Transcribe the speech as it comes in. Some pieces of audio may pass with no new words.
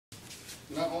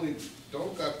not only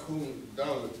don't got cool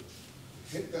down,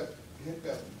 hit that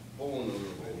bone a little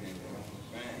bit here.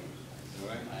 Bang. All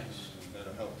right? Nice.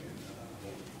 That'll help you.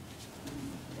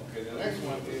 Okay, the next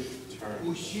one is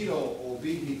Ushido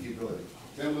Obi Hikidori.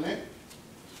 Remember that?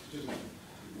 Just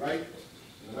right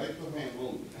for hand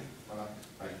only. Right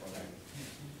for hand.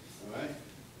 All right?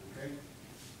 Okay?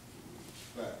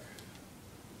 Back.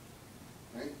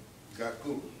 Right?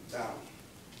 Gaku, down.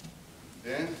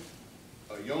 Then,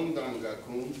 a Yongdan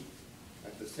Gakun.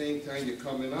 At the same time you're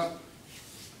coming up.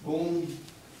 Boom,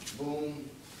 boom.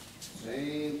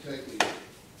 Same technique.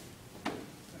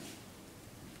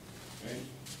 Okay?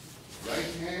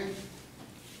 Right hand,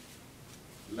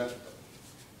 left up.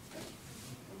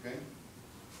 Okay?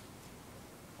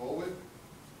 Forward.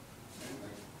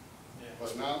 Okay.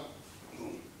 But now,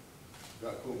 boom.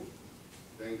 Gakun.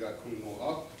 Then Gakun more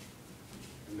up.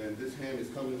 And then this hand is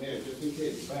coming here, just in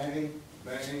case. Bang,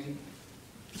 bang.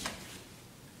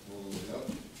 Hold it up.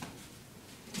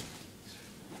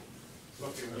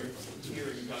 Look, here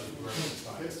you got the right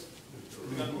side. Yes.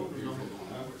 You got the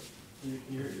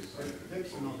here,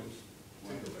 hips and others.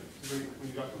 When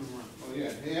you got them around. Oh,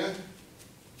 yeah, here.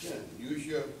 Yeah, use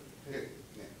your hip.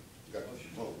 Yeah. Got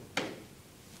boom.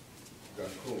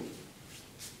 Got cool.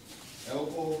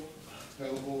 Elbow,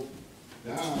 elbow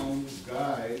down,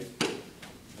 guide.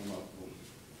 Come up, boom.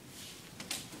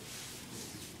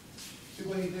 See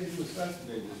what he did? He was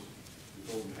fascinated.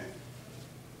 His old man.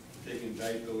 Taking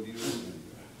Daito ryu and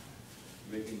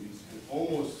making these,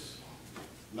 almost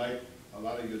like a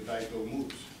lot of your Daito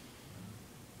moves.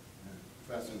 Yeah,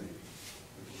 fascinating.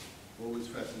 Always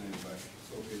fascinated by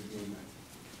Soke doing that.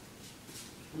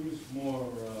 He was more,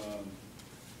 how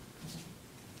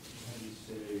do you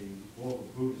say, more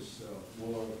Buddhist,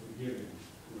 more forgiving.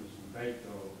 He was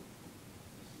Daito,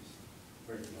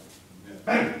 very much. Yeah.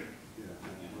 Bang! Yeah.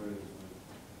 Whereas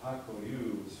Hakuryu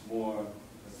was more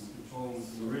control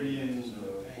meridians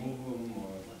or move them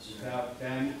or without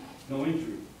damage, no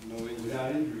injury. No injury. Without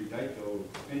injury, Daito,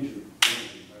 injury.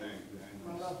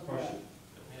 Crush it.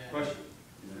 Crush it.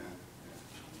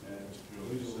 Yeah. And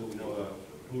he was a little more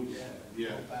Buddhist.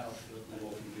 Yeah.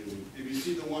 If you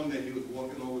see the one that he was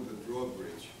walking over the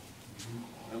drawbridge,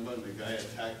 remember the guy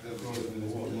attacked him because of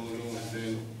his kimono, and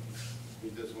then he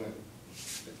just went.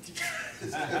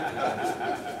 That's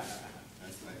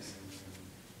nice.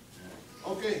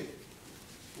 Yeah. Okay.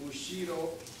 Ushido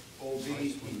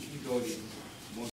Obi Hikidori.